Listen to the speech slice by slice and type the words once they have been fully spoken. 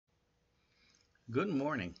Good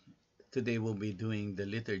morning. Today we'll be doing the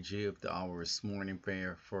Liturgy of the Hours morning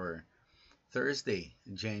prayer for Thursday,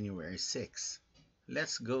 January 6th.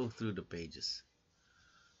 Let's go through the pages.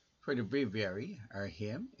 For the breviary, our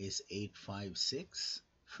hymn is 856,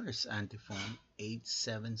 first antiphon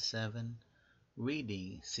 877,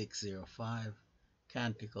 reading 605,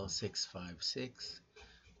 canticle 656,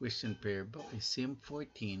 Christian prayer book is hymn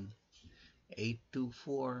 14,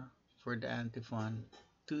 824 for the antiphon,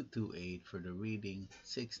 228 for the reading,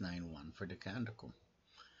 691 for the canticle.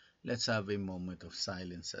 Let's have a moment of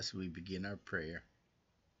silence as we begin our prayer.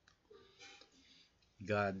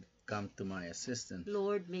 God, come to my assistance.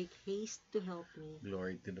 Lord, make haste to help me.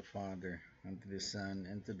 Glory to the Father, and to the Son,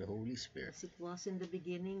 and to the Holy Spirit. As it was in the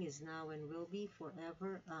beginning, is now, and will be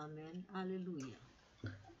forever. Amen. Alleluia.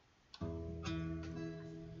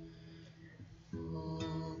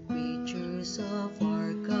 O creatures of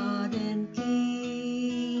our God and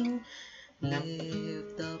King,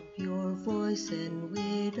 lift up your voice and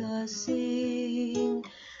with us sing.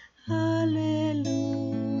 Hallelujah,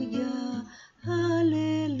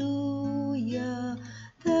 hallelujah.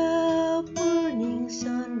 The burning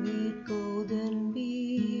sun with golden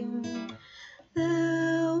beam,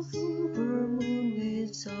 the silver moon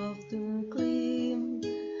with softer gleam.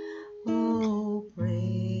 Oh,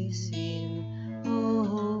 praise Him,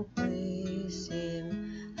 oh, praise Him.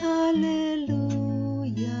 Hallelujah,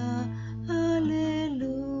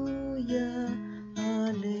 hallelujah,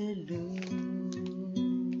 hallelujah.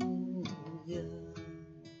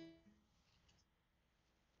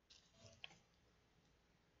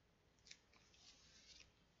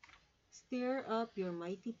 Stir up your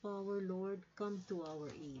mighty power, Lord, come to our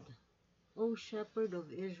aid. O Shepherd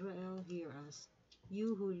of Israel, hear us.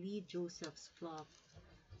 You who lead Joseph's flock,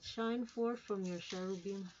 shine forth from your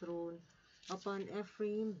cherubim throne upon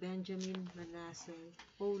Ephraim, Benjamin, Manasseh.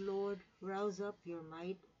 O Lord, rouse up your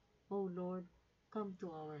might. O Lord, come to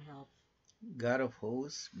our help. God of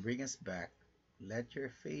hosts, bring us back. Let your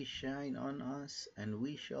face shine on us, and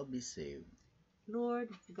we shall be saved. Lord,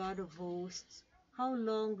 God of hosts, how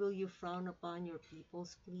long will you frown upon your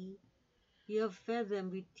people's plea? You have fed them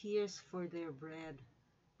with tears for their bread,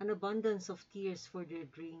 an abundance of tears for their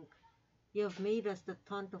drink. You have made us the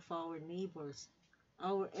taunt of our neighbors.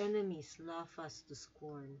 Our enemies laugh us to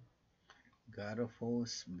scorn. God of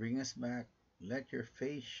hosts, bring us back. Let your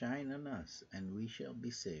face shine on us, and we shall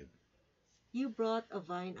be saved. You brought a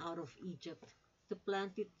vine out of Egypt. To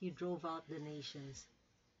plant it, you drove out the nations.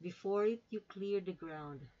 Before it, you cleared the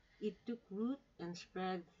ground. It took root and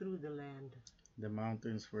spread through the land. The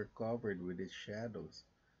mountains were covered with its shadows,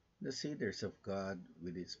 the cedars of God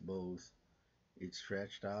with its boughs. It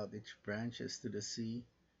stretched out its branches to the sea,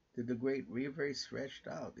 to the great river it stretched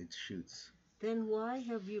out its shoots. Then why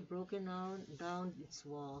have you broken down its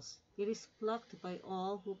walls? It is plucked by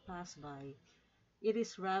all who pass by. It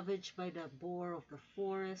is ravaged by the boar of the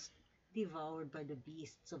forest, devoured by the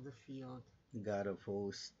beasts of the field. God of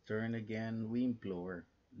hosts, turn again, we implore.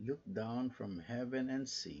 Look down from heaven and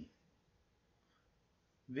see.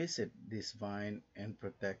 Visit this vine and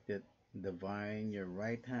protect it, the vine your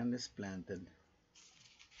right hand has planted.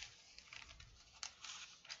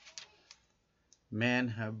 Men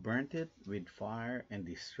have burnt it with fire and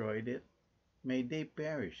destroyed it. May they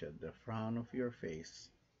perish at the frown of your face.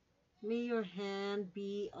 May your hand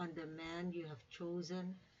be on the man you have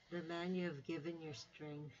chosen, the man you have given your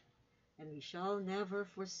strength, and we shall never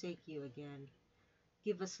forsake you again.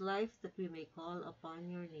 Give us life that we may call upon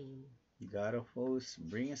your name. God of hosts,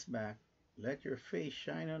 bring us back. Let your face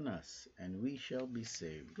shine on us, and we shall be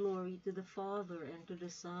saved. Glory to the Father, and to the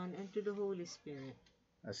Son, and to the Holy Spirit.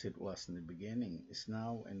 As it was in the beginning, is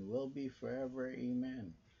now, and will be forever.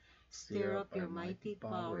 Amen. Stir up your mighty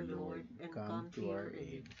power, Lord, and come to your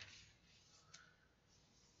aid.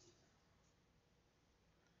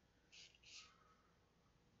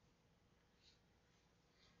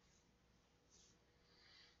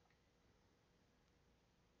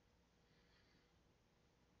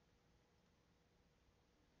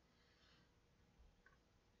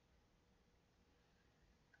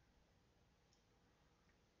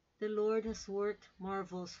 The Lord has worked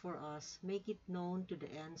marvels for us. Make it known to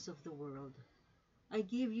the ends of the world. I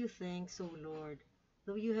give you thanks, O Lord,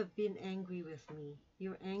 though you have been angry with me.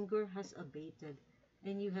 Your anger has abated,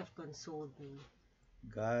 and you have consoled me.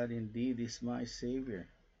 God indeed is my Savior.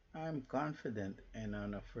 I am confident and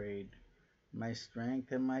unafraid. My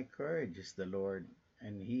strength and my courage is the Lord,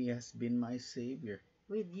 and He has been my Savior.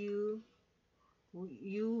 With you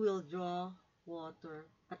will draw water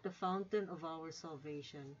at the fountain of our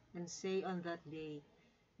salvation, and say on that day,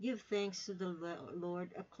 give thanks to the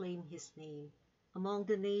Lord, acclaim his name. Among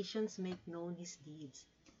the nations make known his deeds.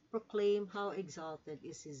 Proclaim how exalted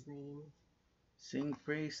is his name. Sing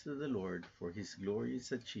praise to the Lord for his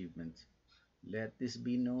glorious achievements. Let this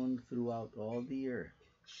be known throughout all the earth.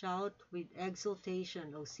 Shout with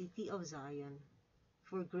exultation, O city of Zion,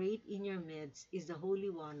 for great in your midst is the Holy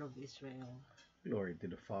One of Israel. Glory to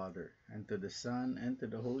the Father, and to the Son, and to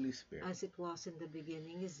the Holy Spirit. As it was in the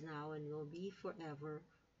beginning, is now, and will be forever.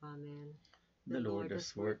 Amen. The The Lord Lord has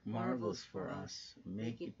has worked worked marvels marvels for for us. us.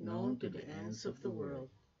 Make Make it it known known to to the the ends ends of of the the world. world.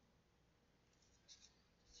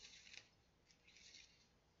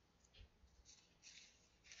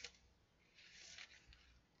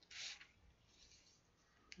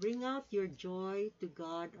 Bring out your joy to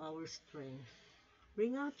God our strength.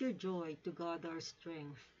 Bring out your joy to God our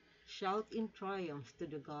strength. Shout in triumph to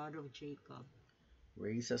the God of Jacob.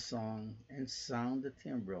 Raise a song and sound the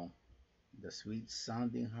timbrel, the sweet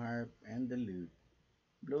sounding harp and the lute.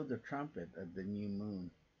 Blow the trumpet at the new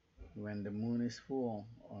moon, when the moon is full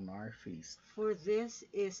on our feast. For this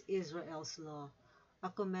is Israel's law, a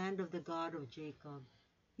command of the God of Jacob.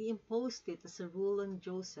 He imposed it as a rule on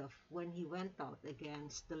Joseph when he went out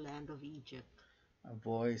against the land of Egypt. A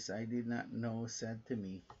voice I did not know said to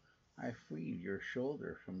me, I freed your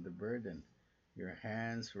shoulder from the burden. Your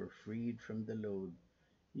hands were freed from the load.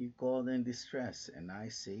 You called in distress, and I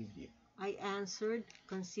saved you. I answered,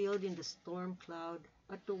 concealed in the storm cloud,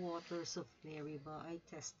 at the waters of Meribah I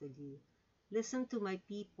tested you. Listen to my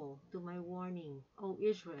people, to my warning, O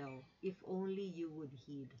Israel, if only you would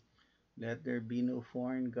heed. Let there be no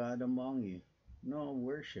foreign God among you, no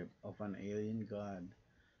worship of an alien God.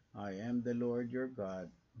 I am the Lord your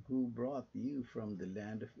God, who brought you from the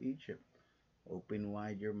land of Egypt. Open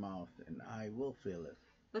wide your mouth, and I will fill it.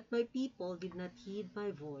 But my people did not heed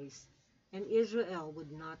my voice, and Israel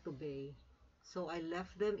would not obey. So I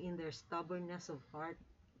left them in their stubbornness of heart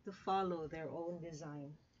to follow their own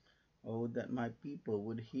design. Oh, that my people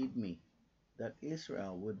would heed me, that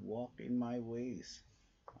Israel would walk in my ways.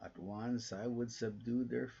 At once I would subdue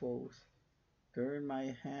their foes, turn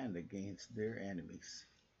my hand against their enemies.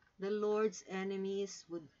 The Lord's enemies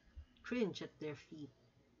would cringe at their feet,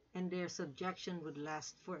 and their subjection would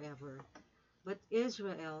last forever. But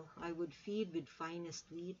Israel I would feed with finest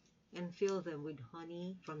wheat, and fill them with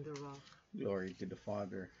honey from the rock. Glory to the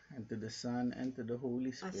Father, and to the Son, and to the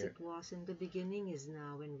Holy As Spirit. it was in the beginning, is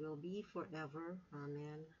now, and will be forever.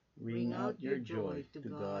 Amen. Ring Bring out out your your joy joy to to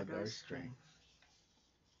God God our our strength. strength.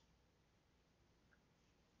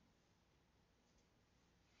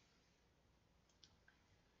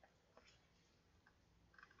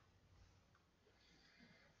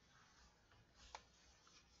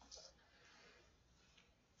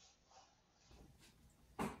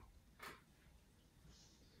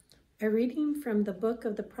 A reading from the book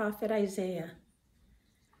of the prophet Isaiah.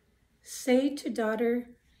 Say to daughter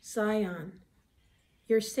Zion,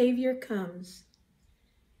 your Savior comes.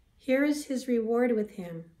 Here is his reward with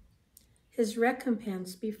him, his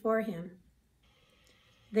recompense before him.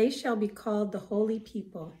 They shall be called the holy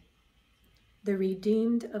people, the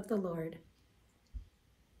redeemed of the Lord.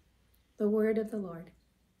 The word of the Lord.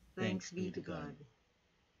 Thanks Thanks be be to to God. God.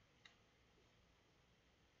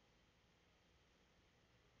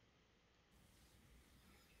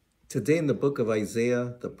 Today, in the book of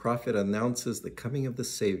Isaiah, the prophet announces the coming of the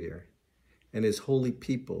Savior, and his holy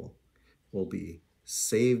people will be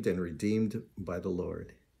saved and redeemed by the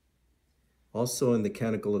Lord. Also, in the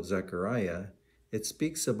Canticle of Zechariah, it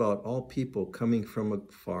speaks about all people coming from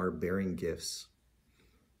afar bearing gifts.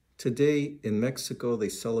 Today, in Mexico, they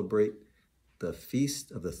celebrate the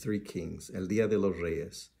Feast of the Three Kings, El Día de los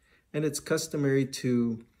Reyes, and it's customary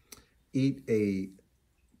to eat a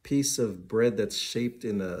piece of bread that's shaped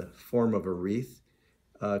in the form of a wreath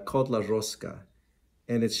called la rosca,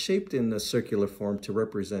 and it's shaped in a circular form to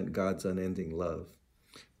represent God's unending love.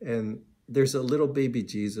 And there's a little baby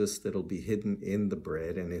Jesus that'll be hidden in the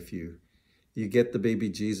bread, and if you get the baby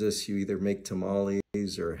Jesus, you either make tamales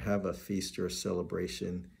or have a feast or a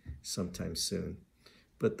celebration sometime soon.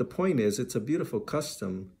 But the point is, it's a beautiful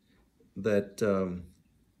custom that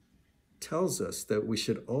tells us that we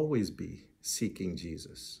should always be seeking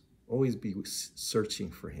Jesus, always be searching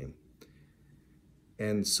for him.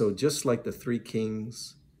 And so, just like the three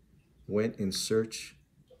kings went in search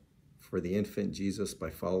for the infant Jesus by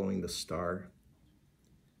following the star,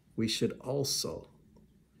 we should also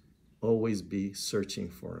always be searching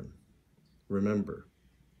for him. Remember,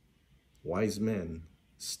 wise men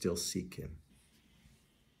still seek him.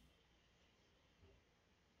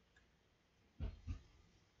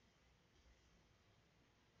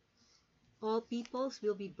 All peoples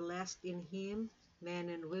will be blessed in him, men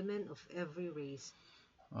and women of every race.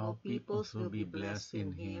 All peoples will be blessed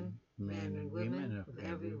in him, men and women of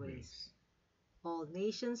every race. All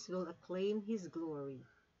nations will acclaim his glory,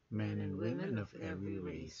 Men and women of every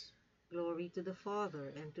race. Glory to the Father,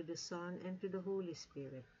 and to the Son, and to the Holy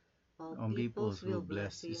Spirit. All All peoples peoples will will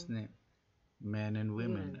bless bless his him, name, men and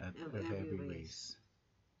women women of of every every race. race.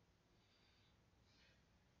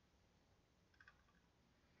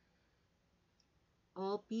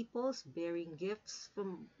 All peoples bearing gifts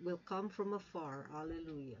will come from afar.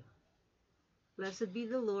 Alleluia. Blessed be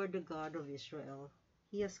the Lord, the God of Israel.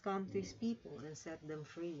 He has come to his people and set them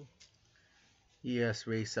free. He has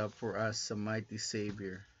raised up for us a mighty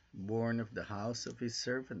Savior, born of the house of his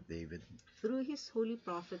servant David. Through his holy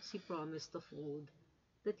prophets he promised of old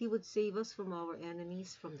that he would save us from our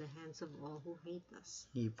enemies, from the hands of all who hate us.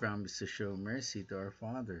 He promised to show mercy to our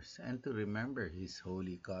fathers and to remember his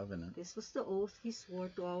holy covenant. This was the oath he swore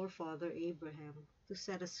to our father Abraham, to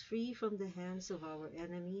set us free from the hands of our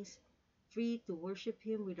enemies, free to worship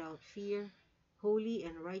him without fear, holy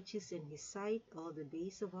and righteous in his sight all the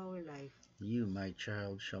days of our life. You, my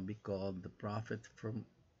child, shall be called the prophet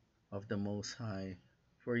of the Most High,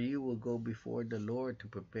 for you will go before the Lord to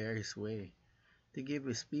prepare his way, to give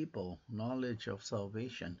his people knowledge of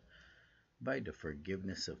salvation by the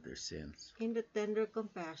forgiveness of their sins. In the tender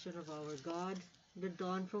compassion of our God, the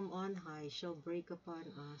dawn from on high shall break upon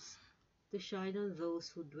us, to shine on those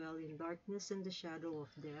who dwell in darkness and the shadow of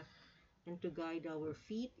death, and to guide our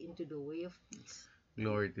feet into the way of peace.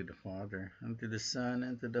 Glory to the Father, and to the Son,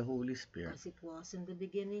 and to the Holy Spirit. As it was in the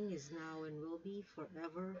beginning, is now, and will be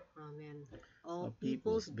forever. Amen. All All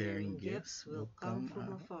peoples peoples bearing gifts will come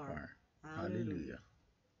from afar. Alleluia. Hallelujah.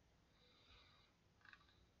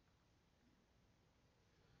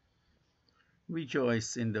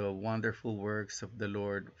 Rejoice in the wonderful works of the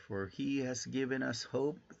Lord, for he has given us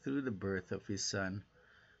hope through the birth of his Son.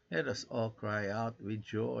 Let us all cry out with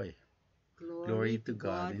joy. Glory Glory to to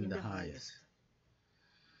God God in in the the highest. highest.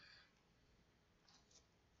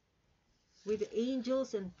 With the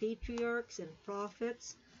angels and patriarchs and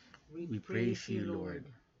prophets, we We praise praise you, you, Lord.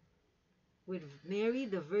 Lord. With Mary,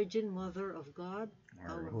 the Virgin Mother of God,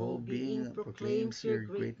 Our our whole whole being being proclaims proclaims your your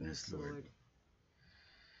greatness, greatness, Lord. Lord.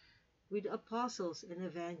 With apostles and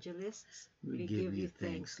evangelists, We we give give you you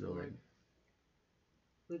thanks, thanks, Lord. Lord.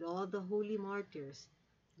 With all the holy martyrs,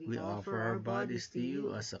 we We offer offer our our bodies bodies to to you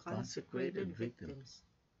you as as a consecrated consecrated victim. victims.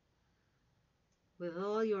 With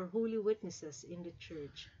all your holy witnesses in the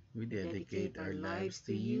Church, We we dedicate dedicate our our lives lives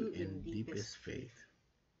to to you you in in deepest deepest faith. faith.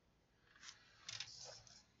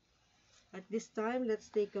 At this time, let's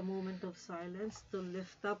take a moment of silence to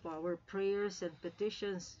lift up our prayers and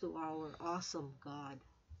petitions to our awesome God.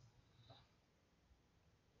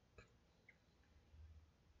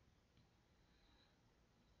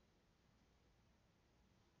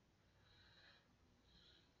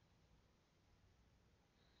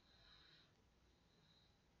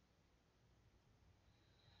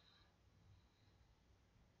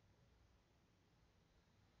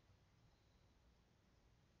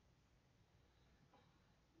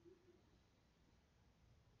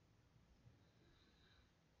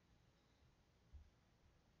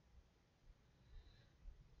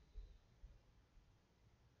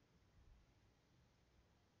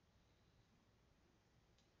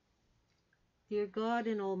 Dear God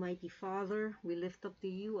and Almighty Father, we lift up to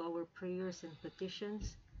you our prayers and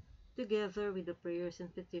petitions, together with the prayers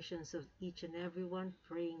and petitions of each and everyone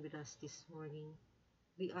praying with us this morning.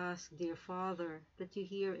 We ask, dear Father, that you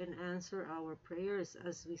hear and answer our prayers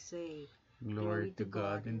as we say, Glory to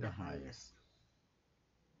God in the highest.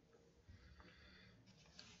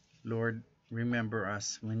 Lord, remember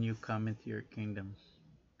us when you come into your kingdom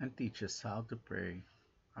and teach us how to pray.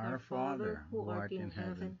 Our Our Father, Father, who who art art in in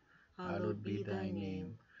heaven, heaven, hallowed hallowed be be thy thy name.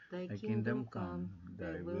 name. Thy Thy kingdom kingdom come, come,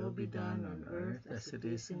 thy thy will will be be done done on on earth earth as as it it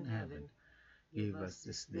is is in in heaven. heaven. Give Give us us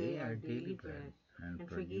this this day day our our daily daily bread, bread, and and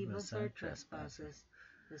forgive forgive us us our our trespasses, trespasses,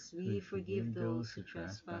 as as we we forgive forgive those those who who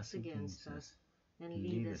trespass trespass against against us. us. And And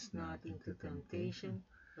lead lead us us not not into into temptation. temptation,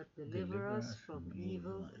 but deliver Deliver us us from from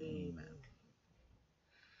evil. evil. Amen. Amen.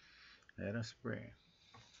 Let us pray.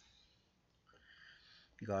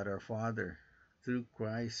 God our Father, through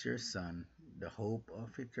Christ your Son, the hope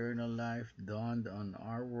of eternal life dawned on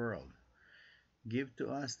our world. Give to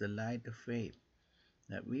us the light of faith,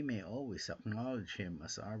 that we may always acknowledge him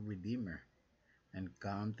as our Redeemer, and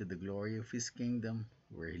come to the glory of his kingdom,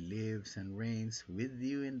 where he lives and reigns with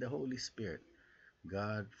you in the Holy Spirit,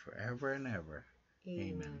 God forever and ever.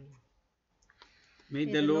 Amen. Amen. May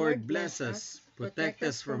May the the Lord Lord bless bless us, us, protect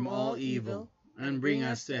us from all evil, and bring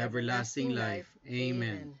us to everlasting life.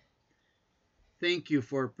 Amen. Thank you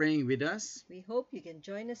for praying with us. We hope you can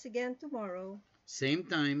join us again tomorrow. Same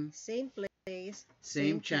time, same place,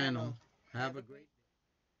 same channel. Have a great